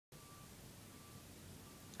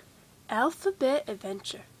Alphabet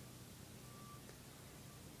Adventure.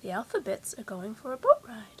 The Alphabets are going for a boat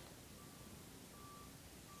ride.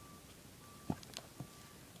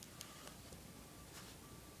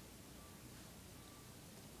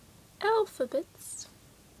 Alphabets.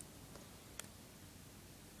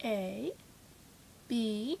 A,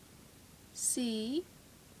 B, C,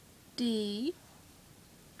 D,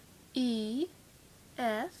 E,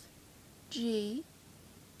 F, G,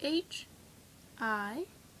 H, I,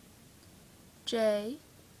 J,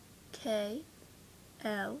 K,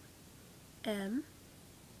 L, M,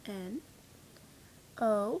 N,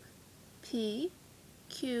 O, P,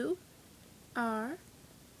 Q, R,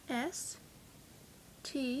 S,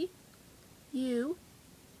 T, U,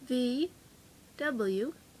 V,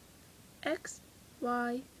 W, X,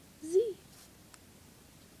 Y, Z.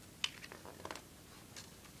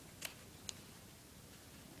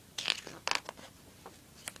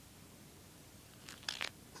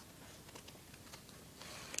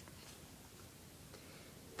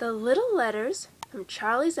 The little letters from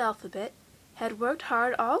Charlie's alphabet had worked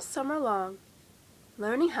hard all summer long,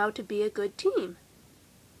 learning how to be a good team.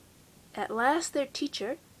 At last their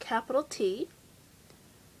teacher, capital T,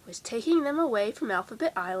 was taking them away from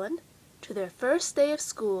Alphabet Island to their first day of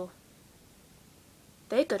school.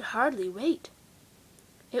 They could hardly wait.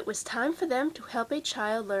 It was time for them to help a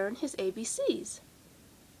child learn his ABCs.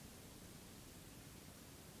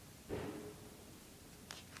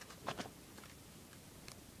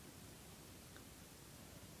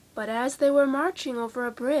 But as they were marching over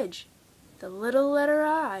a bridge, the little letter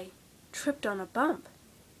I tripped on a bump.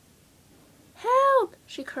 "Help!"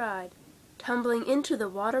 she cried, tumbling into the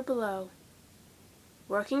water below.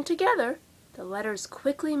 Working together, the letters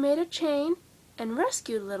quickly made a chain and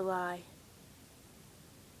rescued little I.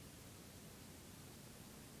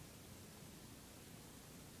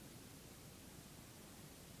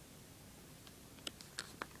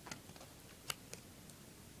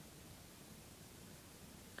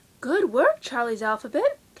 "Good work, Charlie's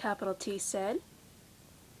alphabet," capital T said.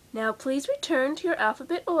 "Now please return to your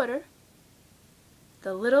alphabet order."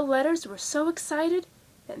 The little letters were so excited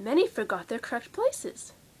that many forgot their correct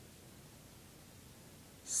places.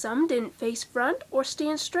 Some didn't face front or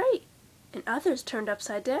stand straight, and others turned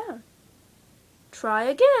upside down. "Try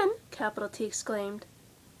again," capital T exclaimed.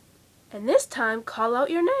 "And this time call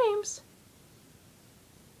out your names."